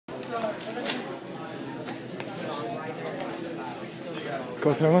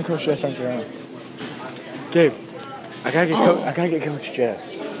Go tell him Coach Jess turns around. Gabe, I gotta get Coach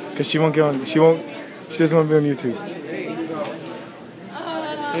Jess. Cause she won't get on. She doesn't want to be on YouTube.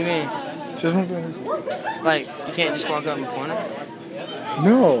 What do you mean? She doesn't want to be on YouTube. Like, you can't just walk up in the corner?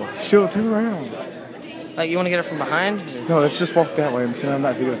 No, she'll turn around. Like, you want to get her from behind? No, let's just walk that way and turn on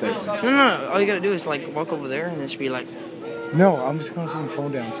that videotape. No. All you gotta do is, like, walk over there and then just be like... No, I'm just gonna put my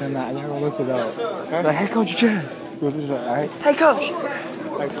phone down, turn that, and then I'll look it up. Huh? Like, hey, Coach Jess. Alright? Hey, Coach!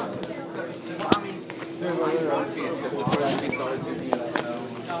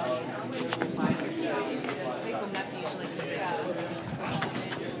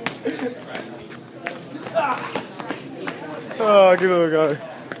 Oh, give it a go.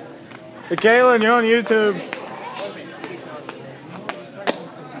 Hey, Kaylin, you're on YouTube.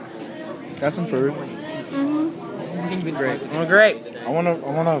 Got some food. Great. Oh, great. I wanna.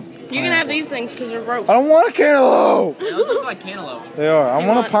 You can have these things because they're ropes. I don't want a cantaloupe. Those look like cantaloupe. They are. I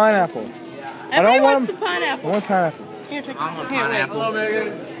want a pineapple. Everybody wants a pineapple. I want pineapple. Here, take I want here, pineapple. Hello, Megan.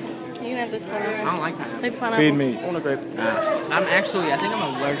 You can have this pineapple. I don't like pineapple. Take the pineapple. Feed me. I want a grape. I think I'm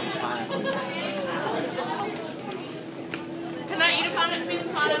allergic to pineapple. Can I eat a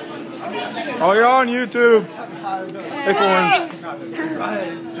pineapple? Oh, you're on YouTube. Hey, Foreign.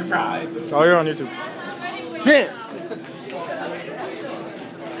 Surprise. Oh, you're on YouTube. Here.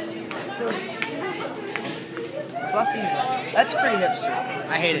 Fluffy. That's pretty hipster.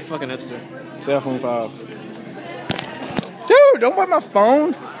 I hate it, fucking hipster. It's iPhone 5. Dude, don't buy my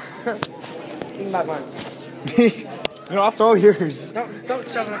phone. You can buy mine. No, I'll throw yours. Don't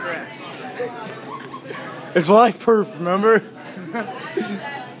shove it up your ass. It's life proof, remember?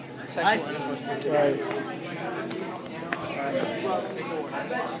 Right.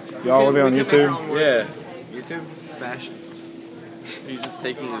 Y'all will be on YouTube? Yeah. YouTube? Fashion. You're just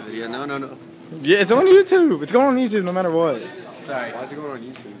taking a video. No. Yeah, it's on YouTube. It's going on YouTube no matter what. Sorry. Why is it going on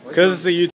YouTube? Because it's a YouTube.